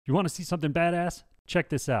You want to see something badass? Check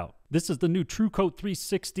this out. This is the new Truecoat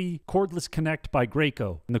 360 Cordless Connect by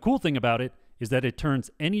Graco. And the cool thing about it is that it turns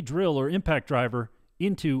any drill or impact driver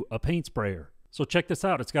into a paint sprayer. So check this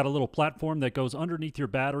out. It's got a little platform that goes underneath your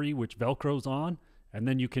battery, which Velcros on, and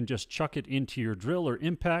then you can just chuck it into your drill or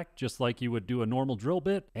impact just like you would do a normal drill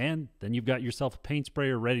bit, and then you've got yourself a paint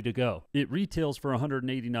sprayer ready to go. It retails for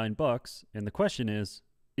 $189, and the question is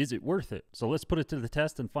it worth it? So let's put it to the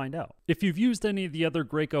test and find out. If you've used any of the other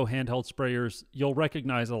Graco handheld sprayers, you'll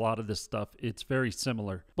recognize a lot of this stuff. It's very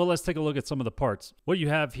similar. But let's take a look at some of the parts. What you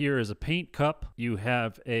have here is a paint cup. You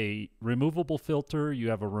have a removable filter. You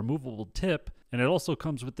have a removable tip. And it also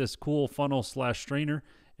comes with this cool funnel / strainer.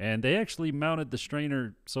 And they actually mounted the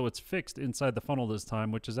strainer so it's fixed inside the funnel this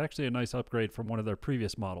time, which is actually a nice upgrade from one of their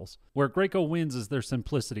previous models. Where Graco wins is their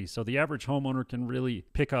simplicity, so the average homeowner can really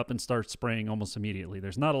pick up and start spraying almost immediately.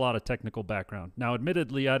 There's not a lot of technical background. Now,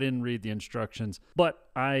 admittedly, I didn't read the instructions, but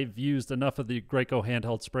I've used enough of the Graco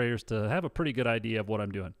handheld sprayers to have a pretty good idea of what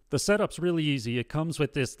I'm doing. The setup's really easy. It comes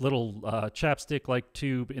with this little chapstick-like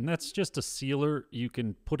tube, and that's just a sealer. You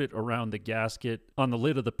can put it around the gasket on the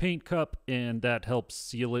lid of the paint cup, and that helps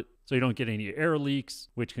seal it so you don't get any air leaks,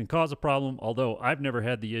 which can cause a problem, although I've never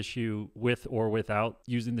had the issue with or without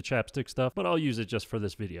using the chapstick stuff, but I'll use it just for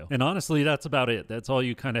this video. And honestly, that's about it. That's all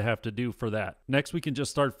you kind of have to do for that. Next, we can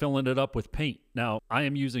just start filling it up with paint. Now, I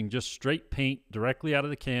am using just straight paint directly out of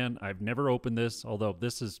the can. I've never opened this, although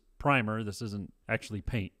this is primer. This isn't actually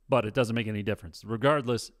paint, but it doesn't make any difference.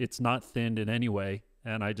 Regardless, it's not thinned in any way,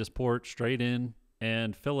 and I just pour it straight in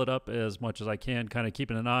and fill it up as much as I can, kind of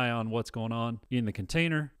keeping an eye on what's going on in the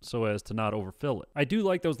container so as to not overfill it. I do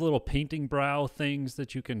like those little painting brow things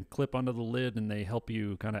that you can clip onto the lid and they help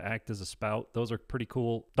you kind of act as a spout. Those are pretty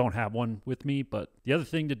cool. Don't have one with me, but the other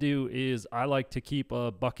thing to do is I like to keep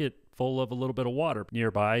a bucket full of a little bit of water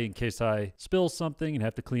nearby in case I spill something and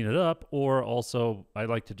have to clean it up, or also I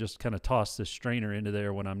like to just kind of toss this strainer into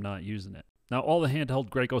there when I'm not using it. Now, all the handheld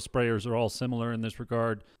Graco sprayers are all similar in this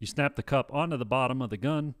regard. You snap the cup onto the bottom of the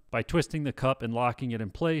gun by twisting the cup and locking it in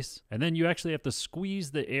place, and then you actually have to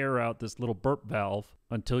squeeze the air out this little burp valve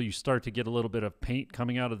until you start to get a little bit of paint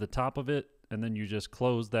coming out of the top of it, and then you just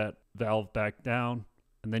close that valve back down,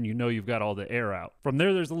 and then you know you've got all the air out. From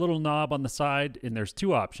there, there's a little knob on the side, and there's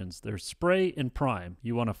two options. There's spray and prime.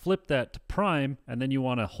 You want to flip that to prime, and then you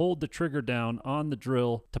want to hold the trigger down on the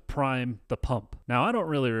drill to prime the pump. Now, I don't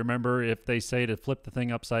really remember if they say to flip the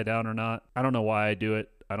thing upside down or not. I don't know why I do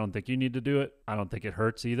it. I don't think you need to do it. I don't think it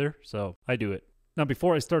hurts either, so I do it. Now,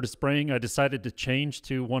 before I started spraying, I decided to change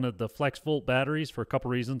to one of the flex volt batteries for a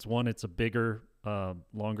couple reasons. One, it's a bigger,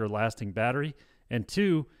 longer lasting battery, and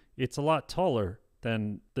two, it's a lot taller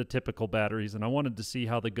than the typical batteries, and I wanted to see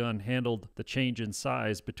how the gun handled the change in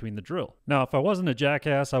size between the drill. Now, if I wasn't a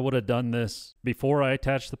jackass, I would have done this before I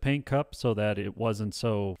attached the paint cup so that it wasn't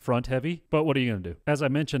so front heavy, but what are you gonna do? As I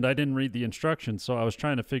mentioned, I didn't read the instructions, so I was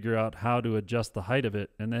trying to figure out how to adjust the height of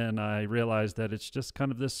it, and then I realized that it's just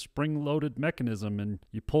kind of this spring-loaded mechanism, and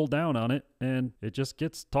you pull down on it, and it just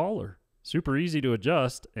gets taller. Super easy to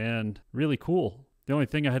adjust, and really cool. The only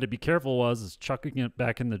thing I had to be careful was chucking it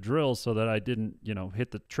back in the drill so that I didn't,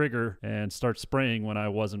 hit the trigger and start spraying when I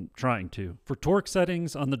wasn't trying to. For torque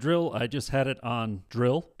settings on the drill, I just had it on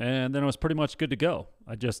drill, and then I was pretty much good to go.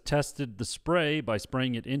 I just tested the spray by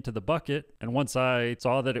spraying it into the bucket, and once I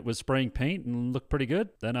saw that it was spraying paint and looked pretty good,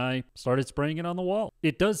 then I started spraying it on the wall.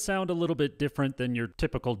 It does sound a little bit different than your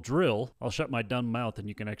typical drill. I'll shut my dumb mouth and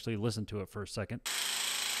you can actually listen to it for a second.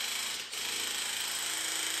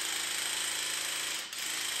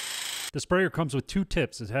 The sprayer comes with two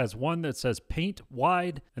tips. It has one that says paint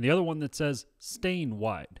wide and the other one that says stain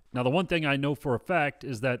wide. Now, the one thing I know for a fact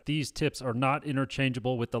is that these tips are not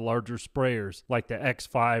interchangeable with the larger sprayers like the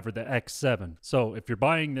X5 or the X7. So if you're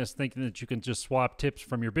buying this thinking that you can just swap tips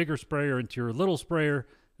from your bigger sprayer into your little sprayer,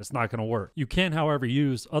 it's not going to work. You can, however,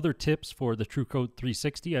 use other tips for the Truecoat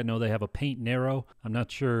 360. I know they have a paint narrow. I'm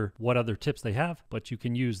not sure what other tips they have, but you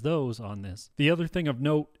can use those on this. The other thing of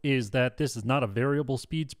note is that this is not a variable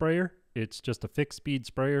speed sprayer. It's just a fixed speed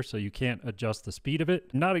sprayer, so you can't adjust the speed of it.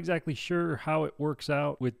 I'm not exactly sure how it works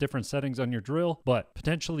out with different settings on your drill, but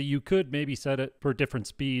potentially you could maybe set it for different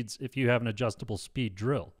speeds if you have an adjustable speed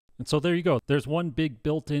drill. And so there you go. There's one big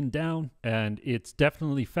built-in down, and it's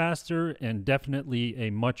definitely faster and definitely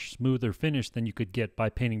a much smoother finish than you could get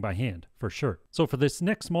by painting by hand, for sure. So for this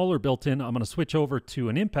next smaller built-in, I'm going to switch over to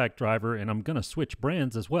an impact driver, and I'm going to switch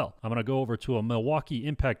brands as well. I'm going to go over to a Milwaukee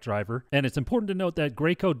impact driver, and it's important to note that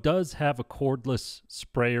Graco does have a cordless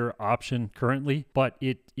sprayer option currently, but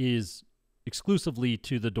it is exclusively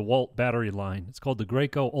to the DeWalt battery line. It's called the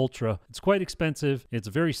Graco Ultra. It's quite expensive. It's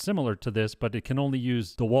very similar to this, but it can only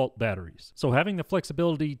use DeWalt batteries. So having the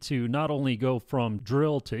flexibility to not only go from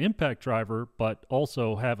drill to impact driver, but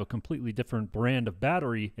also have a completely different brand of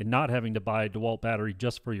battery and not having to buy a DeWalt battery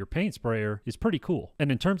just for your paint sprayer is pretty cool.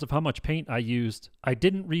 And in terms of how much paint I used, I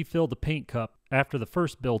didn't refill the paint cup after the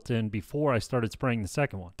first built-in before I started spraying the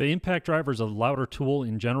second one. The impact driver is a louder tool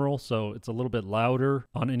in general, so it's a little bit louder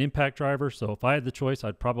on an impact driver. So if I had the choice,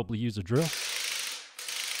 I'd probably use a drill.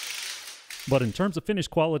 But in terms of finish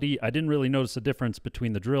quality, I didn't really notice a difference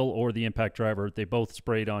between the drill or the impact driver. They both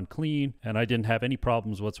sprayed on clean, and I didn't have any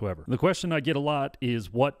problems whatsoever. The question I get a lot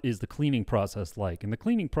is, what is the cleaning process like? And the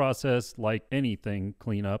cleaning process, like anything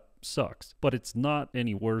cleanup, sucks, but it's not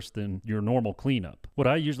any worse than your normal cleanup. What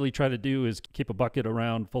I usually try to do is keep a bucket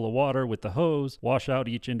around full of water with the hose, wash out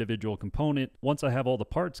each individual component. Once I have all the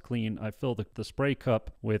parts clean, I fill the spray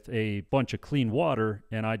cup with a bunch of clean water,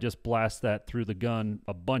 and I just blast that through the gun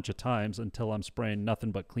a bunch of times until I'm spraying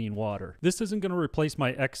nothing but clean water. This isn't going to replace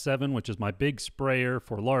my X7, which is my big sprayer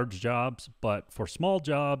for large jobs, but for small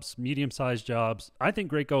jobs, medium-sized jobs, I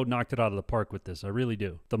think Graco knocked it out of the park with this. I really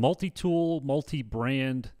do. The multi-tool,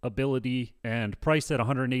 multi-brand ability and price at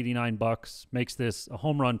 $189 makes this a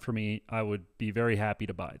home run for me. I would be very happy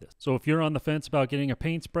to buy this. So if you're on the fence about getting a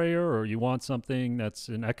paint sprayer, or you want something that's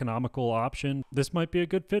an economical option, this might be a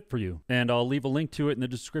good fit for you. And I'll leave a link to it in the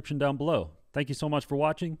description down below. Thank you so much for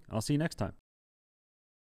watching. I'll see you next time.